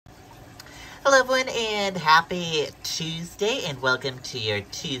Hello everyone and happy Tuesday and welcome to your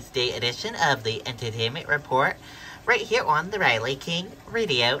Tuesday edition of the Entertainment Report right here on the Riley King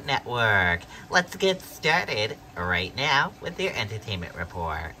Radio Network. Let's get started right now with your Entertainment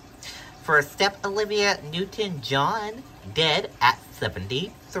Report. First up, Olivia Newton-John, dead at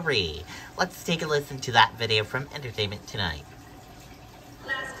 73. Let's take a listen to that video from Entertainment Tonight.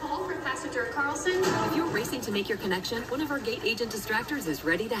 Last call for passenger Carlson. If you're racing to make your connection, one of our gate agent distractors is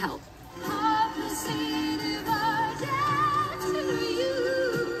ready to help. I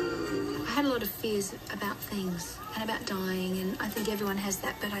had a lot of fears about things and about dying, and I think everyone has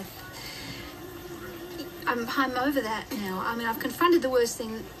that, but I'm over that now. I mean, I've confronted the worst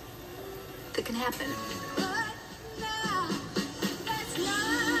thing that can happen.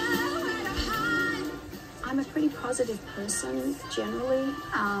 I'm a pretty positive person generally,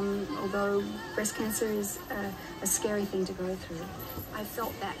 although breast cancer is a scary thing to go through. I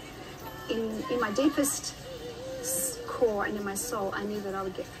felt that in my deepest core and in my soul, I knew that I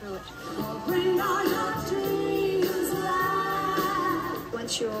would get through it.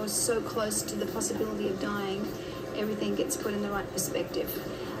 Once you're so close to the possibility of dying, everything gets put in the right perspective.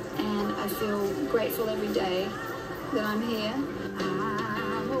 And I feel grateful every day that I'm here.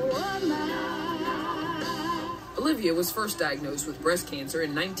 Olivia was first diagnosed with breast cancer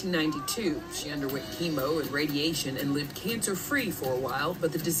in 1992. She underwent chemo and radiation and lived cancer-free for a while,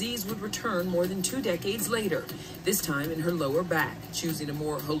 but the disease would return more than 2 decades later, this time in her lower back. Choosing a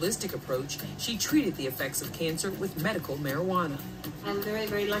more holistic approach, she treated the effects of cancer with medical marijuana. I'm very,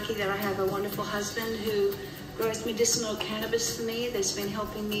 very lucky that I have a wonderful husband who grows medicinal cannabis for me that's been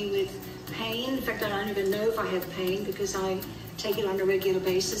helping me with pain. In fact, I don't even know if I have pain because I take it on a regular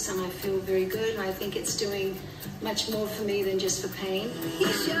basis and I feel very good, and I think it's doing much more for me than just for pain.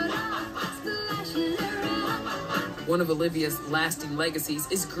 One of Olivia's lasting legacies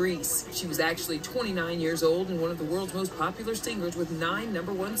is Grease. She was actually 29 years old and one of the world's most popular singers with 9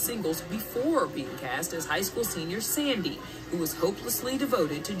 #1 singles before being cast as high school senior Sandy, who was hopelessly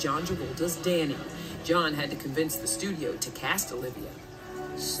devoted to John Travolta's Danny. John had to convince the studio to cast Olivia.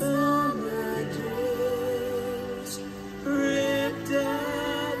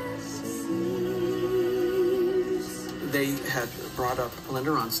 They had brought up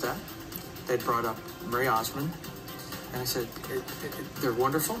Linda Ronstadt, they'd brought up Mary Osmond, and I said, they're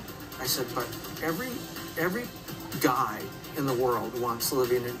wonderful. I said, but every guy in the world wants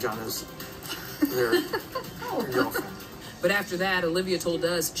Olivia Newton-John as their girlfriend. But after that, Olivia told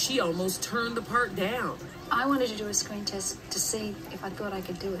us she almost turned the part down. I wanted to do a screen test to see if I thought I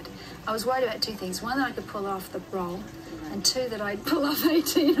could do it. I was worried about 2 things. One, that I could pull off the role, and 2, that I'd pull off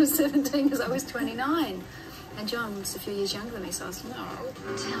 18 or 17 because I was 29. And John was a few years younger than me, so I was like, no.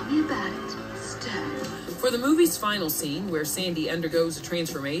 Tell me about it, Stone. For the movie's final scene, where Sandy undergoes a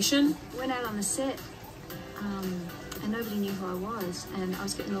transformation, I went out on the set, and nobody knew who I was, and I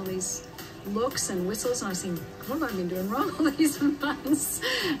was getting all these looks and whistles, and I was thinking, what have I been doing wrong all these months?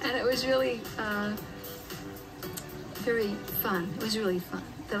 And it was really very fun. It was really fun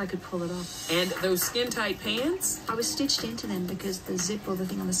that I could pull it off. And those skin-tight pants? I was stitched into them because the zip or the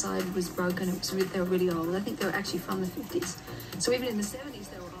thing on the side was broken. They were really old. I think they were actually from the 50s. So even in the 70s,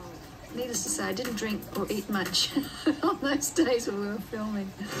 they were old. Needless to say, I didn't drink or eat much on those days when we were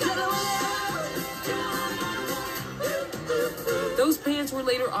filming. Those pants were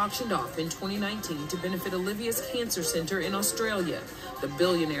later auctioned off in 2019 to benefit Olivia's Cancer Center in Australia. The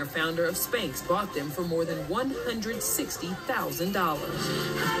billionaire founder of Spanx bought them for more than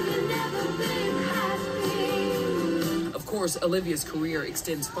 $160,000. Of course, Olivia's career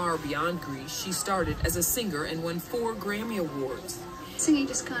extends far beyond Grease. She started as a singer and won 4 Grammy Awards. Singing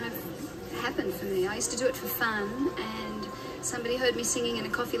just kind of happened for me. I used to do it for fun, and somebody heard me singing in a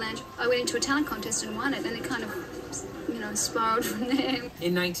coffee lounge. I went into a talent contest and won it, and it kind of, spiraled from there.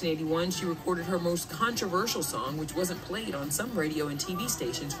 In 1981, she recorded her most controversial song, which wasn't played on some radio and TV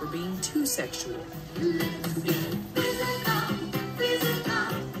stations for being too sexual.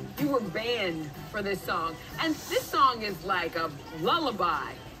 You were banned for this song, and this song is like a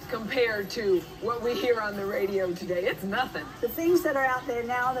lullaby compared to what we hear on the radio today. It's nothing. The things that are out there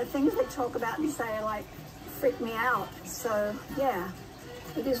now, the things they talk about and say are like, freak me out. So, yeah,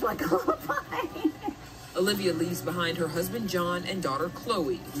 it is like a lullaby. Olivia leaves behind her husband John and daughter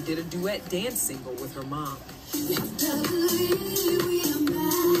Chloe, who did a duet dance single with her mom.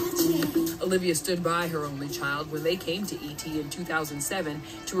 Olivia stood by her only child when they came to ET in 2007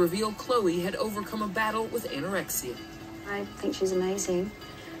 to reveal Chloe had overcome a battle with anorexia. I think she's amazing.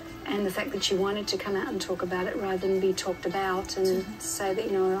 And the fact that she wanted to come out and talk about it rather than be talked about and say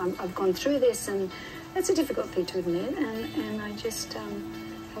that, I've gone through this, and that's a difficult thing to admit. And I just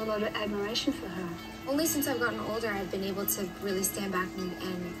have a lot of admiration for her. Only since I've gotten older, I've been able to really stand back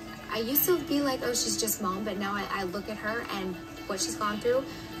and I used to be like, oh, she's just mom, but now I look at her and what she's gone through,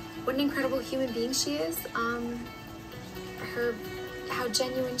 what an incredible human being she is. How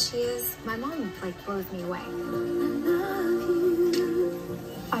genuine she is. My mom, like, blows me away.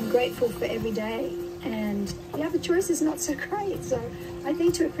 I'm grateful for every day, and the other choice is not so great. So I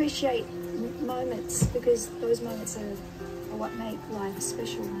need to appreciate moments, because those moments are what make life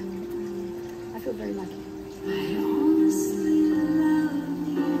special, and I feel very lucky. I honestly love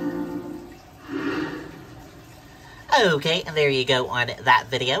you. Okay, and there you go on that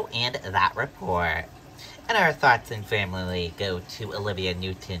video and that report. And our thoughts and family go to Olivia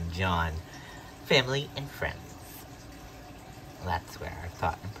Newton-John, family and friends. That's where our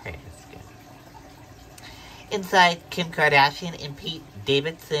thought and prayers go. Inside, Kim Kardashian and Pete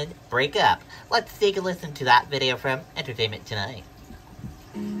Davidson break up. Let's take a listen to that video from Entertainment Tonight.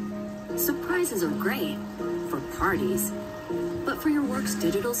 Surprises are great for parties, but for your work's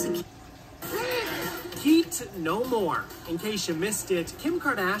digital security. Pete, no more. In case you missed it, Kim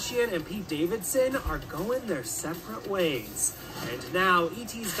Kardashian and Pete Davidson are going their separate ways. And now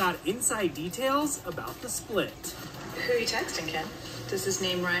ET's got inside details about the split. Who are you texting, Kim? Does his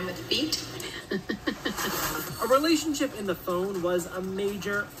name rhyme with Pete? A relationship in the phone was a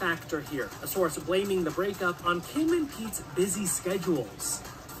major factor here, a source blaming the breakup on Kim and Pete's busy schedules.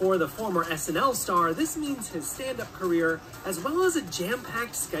 For the former SNL star, this means his stand-up career, as well as a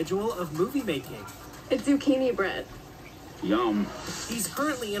jam-packed schedule of movie making. It's zucchini bread. Yum. He's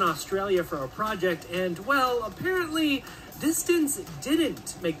currently in Australia for a project, and, well, apparently, distance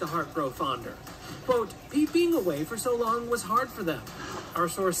didn't make the heart grow fonder. Quote, Pete being away for so long was hard for them. Our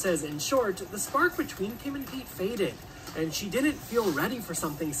source says, in short, the spark between Kim and Pete faded, and she didn't feel ready for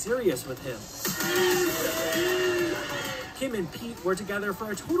something serious with him. Kim and Pete were together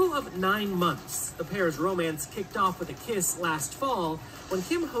for a total of 9 months. The pair's romance kicked off with a kiss last fall when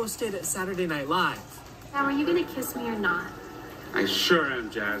Kim hosted Saturday Night Live. Now, are you gonna kiss me or not? I sure am,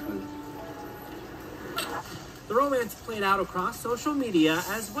 Jasmine. The romance played out across social media,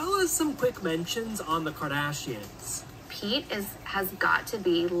 as well as some quick mentions on the Kardashians. Pete has got to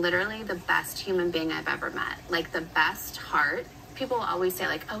be literally the best human being I've ever met. Like, the best heart. People always say,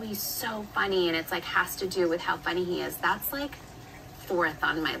 like, oh, he's so funny, and it's like has to do with how funny he is. That's like 4th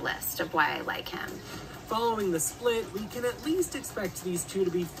on my list of why I like him. Following the split, we can at least expect these two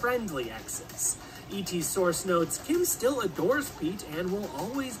to be friendly exes. ET's source notes Kim still adores Pete and will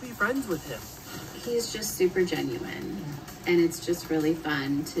always be friends with him. He's just super genuine, and it's just really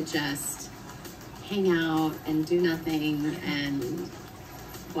fun to just hang out and do nothing and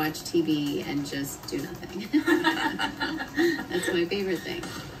watch TV and just do nothing. That's my favorite thing.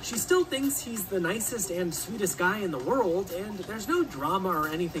 She still thinks he's the nicest and sweetest guy in the world, and there's no drama or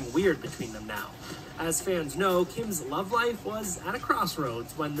anything weird between them now. As fans know, Kim's love life was at a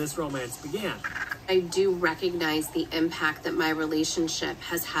crossroads when this romance began. I do recognize the impact that my relationship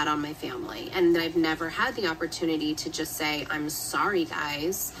has had on my family, and I've never had the opportunity to just say, I'm sorry,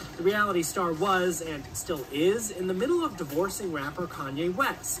 guys. The reality star was, and still is, in the middle of divorcing rapper Kanye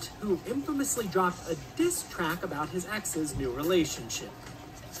West, who infamously dropped a diss track about his ex's new relationship.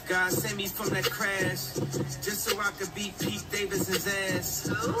 God sent me from that crash, just so I could beat Pete Davidson's ass.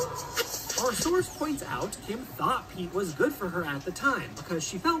 Our source points out Kim thought Pete was good for her at the time because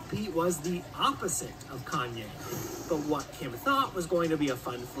she felt Pete was the opposite of Kanye. But what Kim thought was going to be a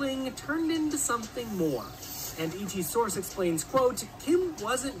fun fling turned into something more. And ET's source explains, quote, Kim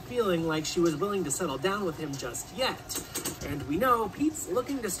wasn't feeling like she was willing to settle down with him just yet. And we know Pete's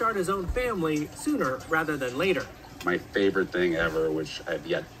looking to start his own family sooner rather than later. My favorite thing ever, which I've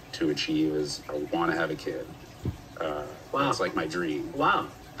yet to achieve, is I want to have a kid. Wow. That's like my dream. Wow.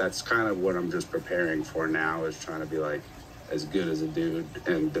 That's kind of what I'm just preparing for now, is trying to be like as good as a dude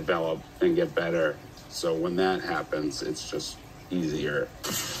and develop and get better. So when that happens, it's just easier.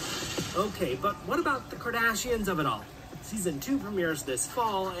 Okay, but what about the Kardashians of it all? Season 2 premieres this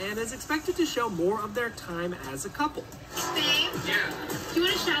fall and is expected to show more of their time as a couple. Babe? Yeah? Do you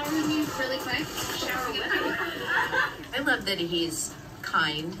want to shower with me really quick? Shower with me? I love that he's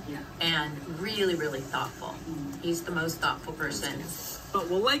kind and really, really thoughtful. He's the most thoughtful person. But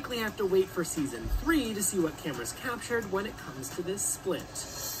we'll likely have to wait for season 3 to see what cameras captured when it comes to this split.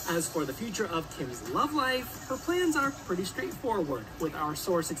 As for the future of Kim's love life, her plans are pretty straightforward, with our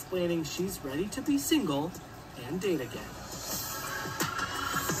source explaining she's ready to be single and date again.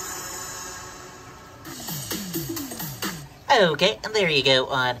 Okay, and there you go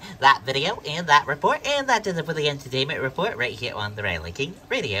on that video and that report, and that does it for the entertainment report right here on the Riley King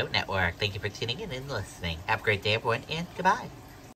Radio Network. Thank you for tuning in and listening. Have a great day, everyone, and goodbye.